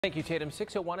Thank you, Tatum.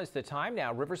 6:01 is the time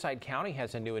now. Riverside County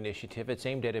has a new initiative. It's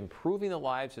aimed at improving the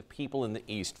lives of people in the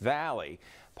East Valley.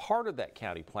 Part of that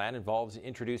county plan involves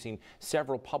introducing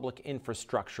several public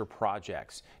infrastructure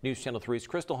projects. News Channel 3's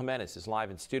Crystal Jimenez is live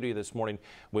in studio this morning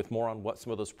with more on what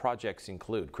some of those projects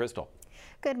include. Crystal.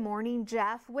 Good morning,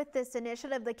 Jeff. With this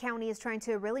initiative, the county is trying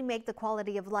to really make the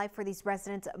quality of life for these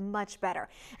residents much better.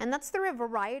 And that's through a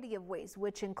variety of ways,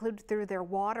 which include through their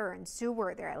water and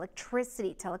sewer, their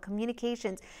electricity,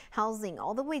 telecommunications, housing,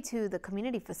 all the way to the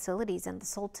community facilities and the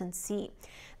Salton Sea.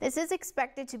 This is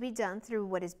expected to be done through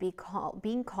what is being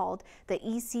called the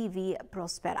ECV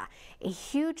Prospera. A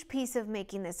huge piece of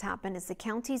making this happen is the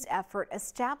county's effort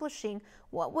establishing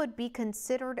what would be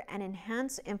considered an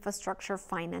enhanced infrastructure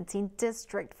financing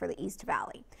district for the East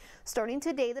Valley. Starting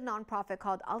today, the nonprofit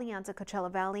called Alianza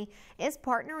Coachella Valley is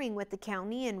partnering with the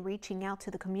county and reaching out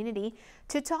to the community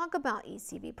to talk about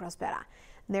ECV Prospera.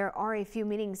 There are a few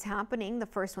meetings happening, the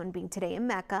first one being today in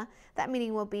Mecca. That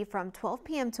meeting will be from 12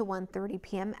 p.m. to 1:30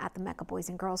 p.m. at the Mecca Boys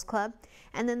and Girls Club.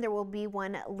 And then there will be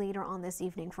one later on this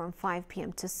evening from 5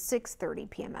 p.m. to 6:30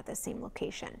 p.m. at the same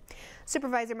location.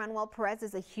 Supervisor Manuel Perez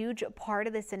is a huge part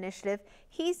of this initiative.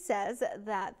 He says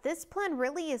that this plan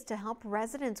really is to help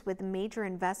residents with major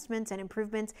investments and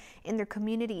improvements in their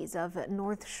communities of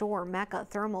North Shore, Mecca,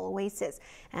 Thermal Oasis,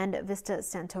 and Vista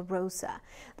Santa Rosa.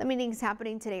 The meetings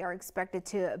happening today are expected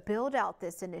to build out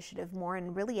this initiative more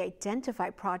and really identify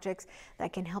projects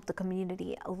that can help the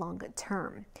community long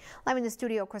term. Live in the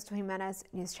studio, Crystal Jimenez,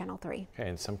 News Channel 3. Okay,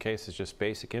 in some cases, just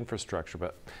basic infrastructure,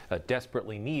 but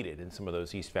desperately needed in some of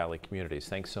those East Valley communities.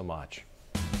 Thanks so much.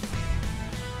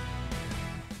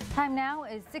 Time now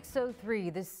is 6:03.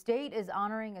 The state is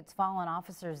honoring its fallen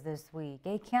officers this week.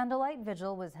 A candlelight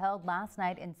vigil was held last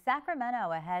night in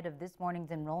Sacramento ahead of this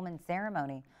morning's enrollment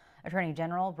ceremony. Attorney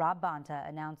General Rob Bonta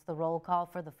announced the roll call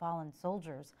for the fallen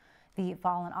soldiers, the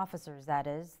fallen officers, that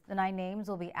is. The 9 names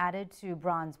will be added to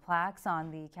bronze plaques on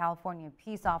the California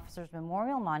Peace Officers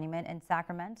Memorial Monument in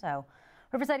Sacramento.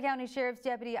 Riverside County Sheriff's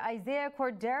Deputy Isaiah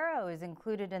Cordero is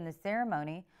included in the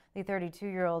ceremony. The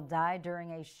 32-year-old died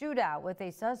during a shootout with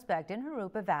a suspect in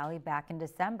Jurupa Valley back in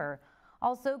December.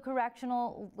 Also,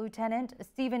 Correctional Lieutenant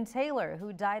Stephen Taylor,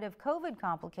 who died of COVID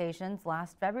complications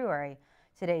last February.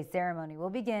 Today's ceremony will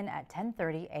begin at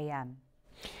 10:30 a.m.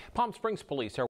 Palm Springs police are